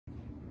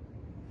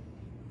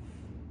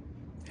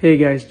Hey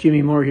guys,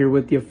 Jimmy Moore here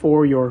with you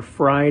for your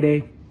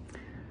Friday.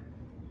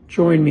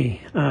 Join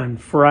me on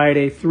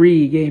Friday.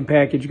 3-game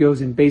package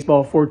goes in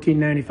baseball,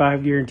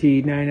 $14.95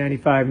 guaranteed,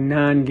 $9.95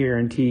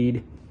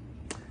 non-guaranteed,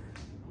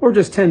 or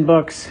just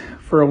 $10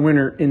 for a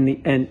winner in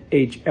the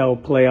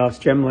NHL playoffs.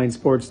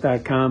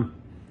 GemLineSports.com.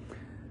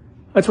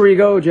 That's where you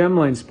go,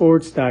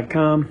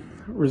 GemLineSports.com.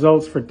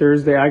 Results for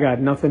Thursday, I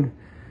got nothing.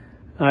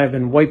 I've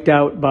been wiped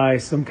out by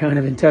some kind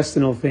of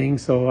intestinal thing,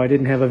 so I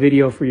didn't have a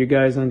video for you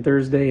guys on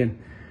Thursday, and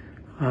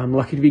I'm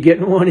lucky to be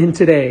getting one in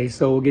today.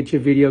 So we'll get you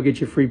a video,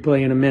 get you free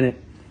play in a minute.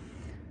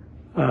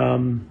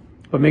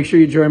 But make sure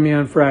you join me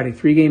on Friday.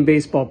 3-game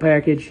baseball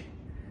package,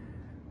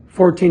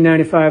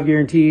 $14.95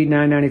 guaranteed,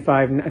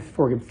 $9.95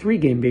 for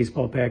 3-game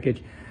baseball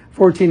package,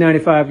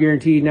 $14.95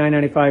 guaranteed,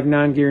 $9.95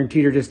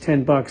 non-guaranteed, or just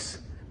 $10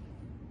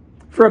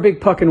 for a big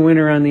puckin'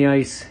 winner on the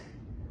ice.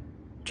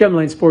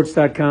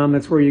 GemLineSports.com.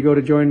 That's where you go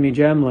to join me.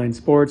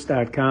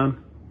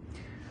 GemLineSports.com.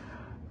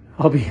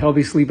 I'll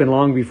be sleeping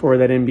long before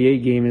that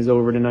NBA game is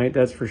over tonight.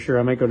 That's for sure.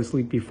 I might go to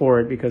sleep before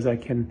it because I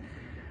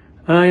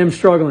am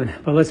struggling.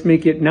 But let's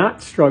make it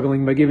not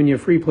struggling by giving you a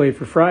free play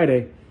for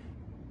Friday.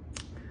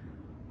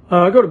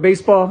 Go to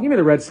baseball. Give me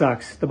the Red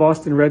Sox, the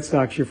Boston Red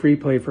Sox, your free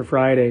play for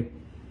Friday.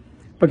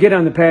 But get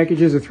on the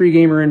packages: a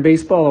 3-gamer in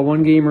baseball, a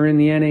 1-gamer in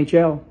the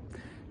NHL.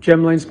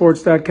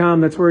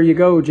 GemLineSports.com. That's where you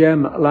go.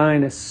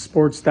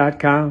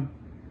 GemLineSports.com.